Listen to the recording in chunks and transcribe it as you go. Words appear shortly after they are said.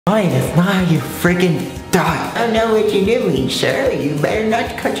Johnnie, that's not how you freaking die. I don't know what you're doing, sir. You better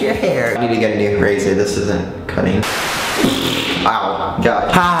not cut your hair. I need to get a new razor. This isn't cutting. Ow,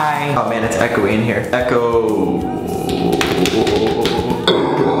 God. Hi. Oh man, it's echoey in here. Echo.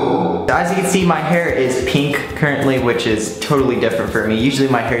 As you can see, my hair is pink currently, which is totally different for me. Usually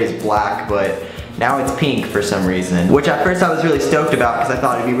my hair is black, but now it's pink for some reason. Which at first I was really stoked about because I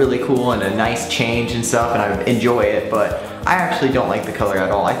thought it'd be really cool and a nice change and stuff and I would enjoy it, but I actually don't like the color at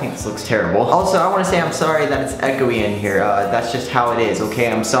all. I think this looks terrible. Also, I want to say I'm sorry that it's echoey in here. That's just how it is,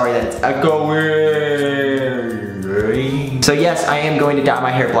 okay? I'm sorry that it's echoey. So yes, I am going to dye my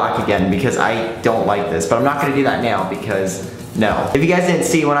hair black again because I don't like this, but I'm not going to do that now because no. If you guys didn't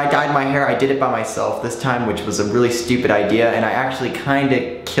see, when I dyed my hair, I did it by myself this time, which was a really stupid idea, and I actually kind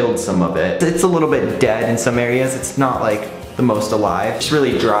of killed some of it. It's a little bit dead in some areas. It's not like the most alive. It's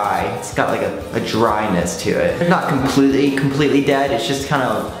really dry. It's got like a dryness to it. It's not completely dead. It's just kind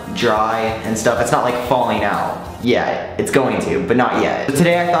of dry and stuff. It's not like falling out yet. It's going to, but not yet. So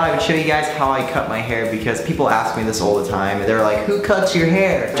today I thought I would show you guys how I cut my hair because people ask me this all the time. They're like, who cuts your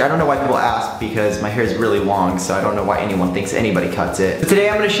hair? Which I don't know why people ask because my hair is really long, so I don't know why anyone thinks anybody cuts it. So today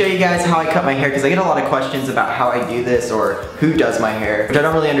I'm going to show you guys how I cut my hair because I get a lot of questions about how I do this or who does my hair, which I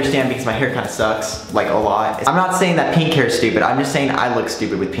don't really understand because my hair kind of sucks, like a lot. I'm not saying that pink hair is stupid. I'm just saying I look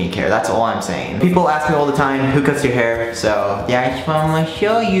stupid with pink hair. That's all I'm saying. People ask me all the time, who cuts your hair? So yeah, I just want to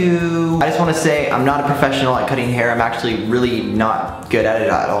show you. I just want to say I'm not a professional at cutting hair. I'm actually really not good at it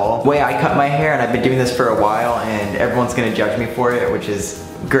at all. The way I cut my hair, and I've been doing this for a while, and everyone's gonna judge me for it, which is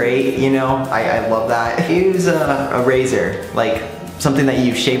great, you know? I love that. Use a razor, like something that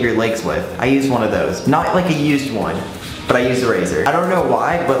you shave your legs with. I use one of those. Not like a used one, but I use a razor. I don't know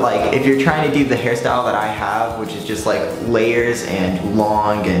why, but like if you're trying to do the hairstyle that I have, which is just like layers and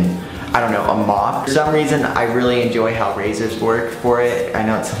long and I don't know, a mop. For some reason, I really enjoy how razors work for it. I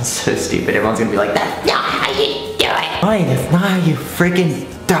know it sounds so stupid. Everyone's gonna be like, that's not how you do it. Johnnie, that's not how you freaking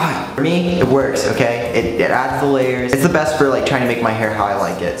die. For me, it works, okay? It adds the layers. It's the best for like trying to make my hair how I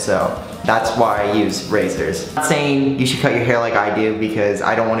like it, so that's why I use razors. I'm not saying you should cut your hair like I do because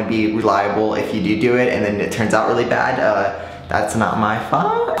I don't want to be reliable if you do it and then it turns out really bad. That's not my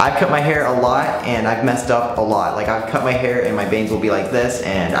fault. I've cut my hair a lot and I've messed up a lot. Like I've cut my hair and my bangs will be like this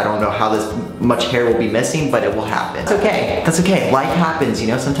and I don't know how this much hair will be missing, but it will happen. It's okay, that's okay. Life happens, you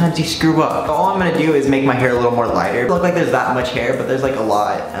know, sometimes you screw up. All I'm gonna do is make my hair a little more lighter. It doesn't look like there's that much hair, but there's like a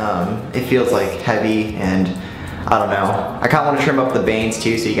lot. It feels like heavy and I don't know. I kind of want to trim up the bangs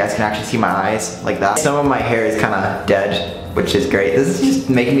too so you guys can actually see my eyes like that. Some of my hair is kind of dead, which is great. This is just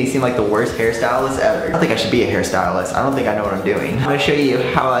making me seem like the worst hairstylist ever. I don't think I should be a hairstylist. I don't think I know what I'm doing. I'm gonna show you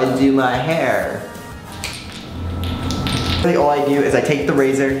how I do my hair. Really all I do is I take the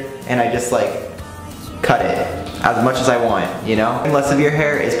razor and I just like cut it as much as I want, you know? Less of your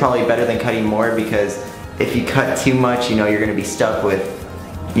hair is probably better than cutting more because if you cut too much, you know, you're gonna be stuck with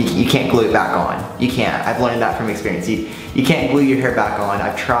you can't glue it back on. You can't. I've learned that from experience. You can't glue your hair back on.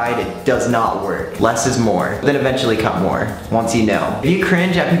 I've tried. It does not work. Less is more. Then eventually cut more once you know. If you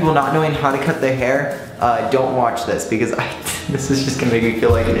cringe at people not knowing how to cut their hair, don't watch this because this is just gonna make me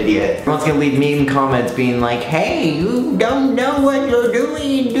feel like an idiot. Everyone's gonna leave meme comments being like, hey, you don't know what you're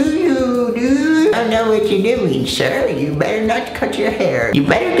doing, do you, dude? I don't know what you're doing, sir. You better not cut your hair. You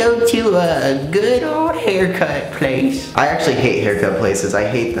better go to a good old haircut place. I actually hate haircut places. I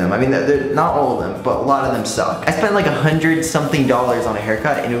hate them. I mean, they're not all of them, but a lot of them suck. I spent like $100-something on a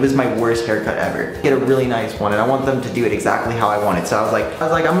haircut and it was my worst haircut ever. Get a really nice one and I want them to do it exactly how I want it. So I was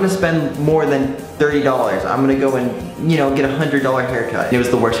like, I'm gonna spend more than $30. I'm gonna go and, you know, get a $100 haircut. And it was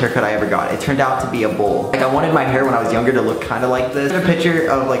the worst haircut I ever got. It turned out to be a bowl. Like I wanted my hair when I was younger to look kind of like this. I have a picture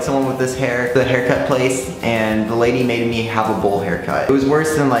of like someone with this hair, the haircut place, and the lady made me have a bowl haircut. It was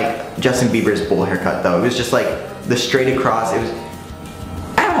worse than like Justin Bieber's bowl haircut though. It was just like the straight across. It was,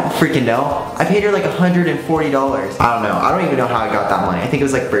 I don't freaking know. I paid her like $140. I don't know. I don't even know how I got that money. I think it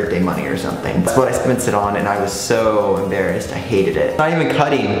was like birthday money or something. That's what I spent it on and I was so embarrassed. I hated it. Not even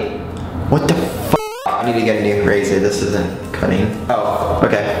cutting. What the f? I need to get a new razor. This isn't cutting. Oh,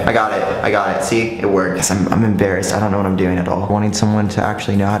 okay. I got it. I got it. See? It works. I'm embarrassed. I don't know what I'm doing at all. Wanting someone to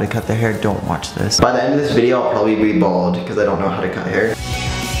actually know how to cut their hair, don't watch this. By the end of this video, I'll probably be bald because I don't know how to cut hair.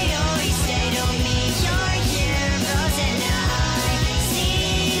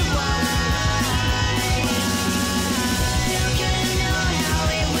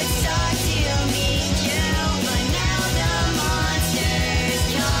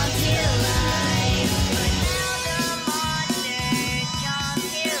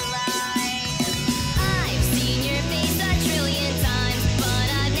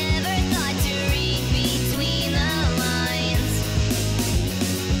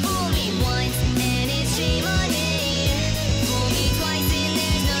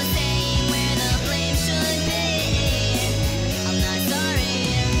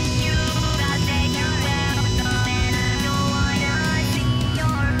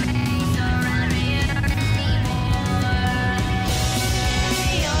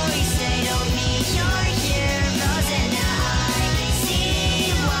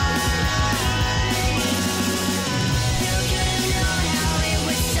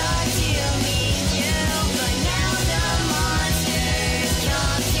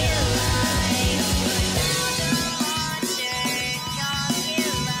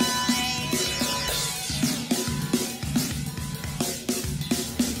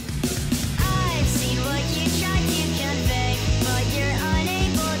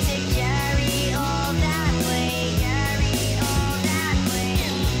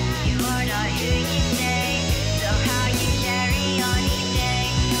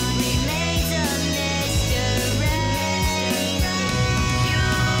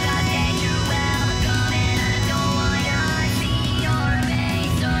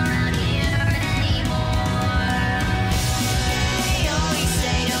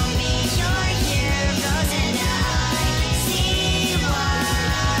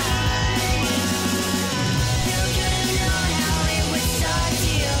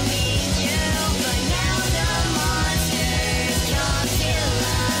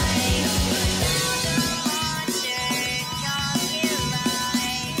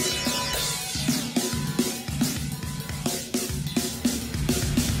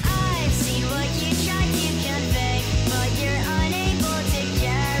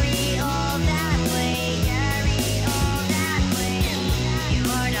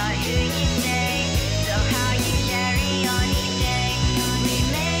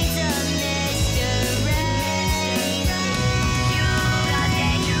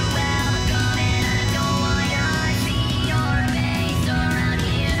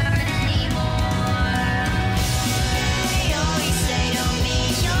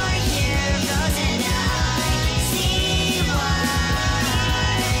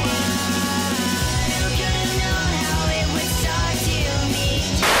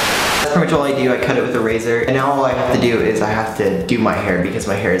 pretty much all I do. I cut it with a razor, and now all I have to do is I have to do my hair because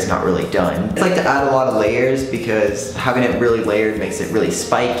my hair is not really done. I like to add a lot of layers because having it really layered makes it really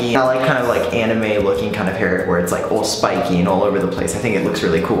spiky. I like kind of like anime looking kind of hair where it's like all spiky and all over the place. I think it looks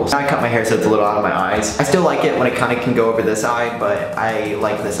really cool. So I cut my hair so it's a little out of my eyes. I still like it when it kind of can go over this eye, but I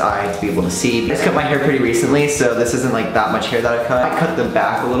like this eye to be able to see. I just cut my hair pretty recently, so this isn't like that much hair that I cut. I cut the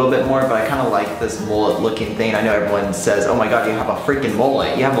back a little bit more, but I kind of like this mullet looking thing. I know everyone says, oh my god, you have a freaking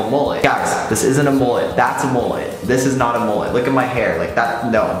mullet. You have a mullet. Guys, this isn't a mullet. That's a mullet. This is not a mullet. Look at my hair. Like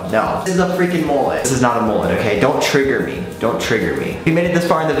that, no. This is a freaking mullet. This is not a mullet, okay? Don't trigger me. Don't trigger me. If you made it this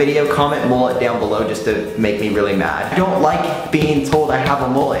far in the video, comment mullet down below just to make me really mad. I don't like being told I have a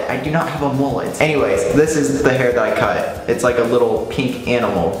mullet. I do not have a mullet. Anyways, this is the hair that I cut. It's like a little pink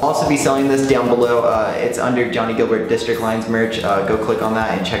animal. I'll also be selling this down below. It's under Johnnie Guilbert District Lines merch. Go click on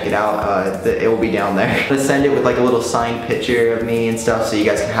that and check it out. It will be down there. I'm gonna send it with like a little signed picture of me and stuff so you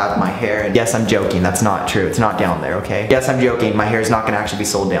guys can have my hair. And yes, I'm joking. That's not true. It's not down there, okay? Yes, I'm joking. My hair is not gonna actually be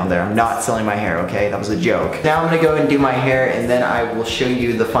sold down there. I'm not selling my hair, okay? That was a joke. Now I'm gonna go and do my hair, and then I will show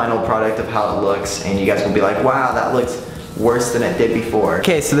you the final product of how it looks, and you guys will be like, wow, that looks worse than it did before.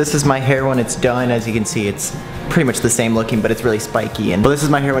 Okay, so this is my hair when it's done. As you can see, it's pretty much the same looking, but it's really spiky. And well, this is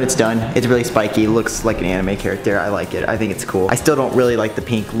my hair when it's done. It's really spiky. It looks like an anime character. I like it. I think it's cool. I still don't really like the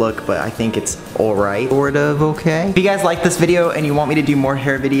pink look, but I think it's alright. Sort of okay. If you guys like this video and you want me to do more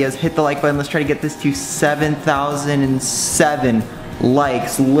hair videos, hit the like button. Let's try to get this to 7,007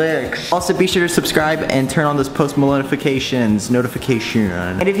 likes, licks. Also be sure to subscribe and turn on those post notification.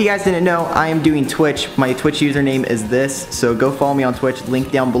 And if you guys didn't know, I am doing Twitch. My Twitch username is this, so go follow me on Twitch, link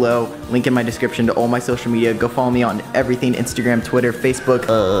down below, link in my description to all my social media. Go follow me on everything, Instagram, Twitter, Facebook,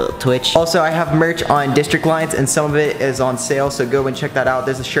 Twitch. Also, I have merch on District Lines, and some of it is on sale, so go and check that out.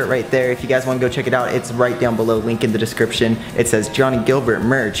 There's a shirt right there. If you guys want to go check it out, it's right down below, link in the description. It says Johnnie Guilbert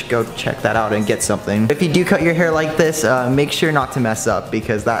merch. Go check that out and get something. If you do cut your hair like this, make sure not to mess up,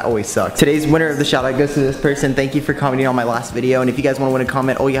 because that always sucks. Today's winner of the shout out goes to this person. Thank you for commenting on my last video, and if you guys want to win a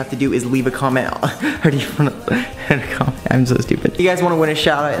comment, all you have to do is leave a comment. I'm so stupid. If you guys want to win a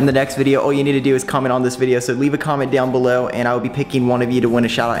shout out in the next video, all you need to do is comment on this video. So leave a comment down below, and I will be picking one of you to win a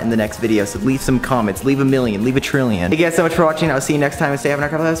shout out in the next video. So leave some comments, leave a million, leave a trillion. Thank you guys so much for watching. I'll see you next time, and stay having a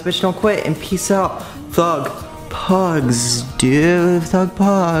couple of bitch, don't quit, and peace out. Thug pugs, dude. Thug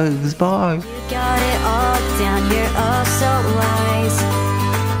pugs, bye. You got it all down, you're oh so wise.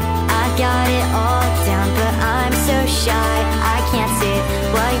 I got it all down, but I'm so shy. I can't see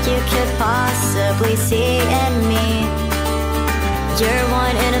what you could possibly see in me. You're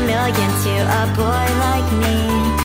one in a million to a boy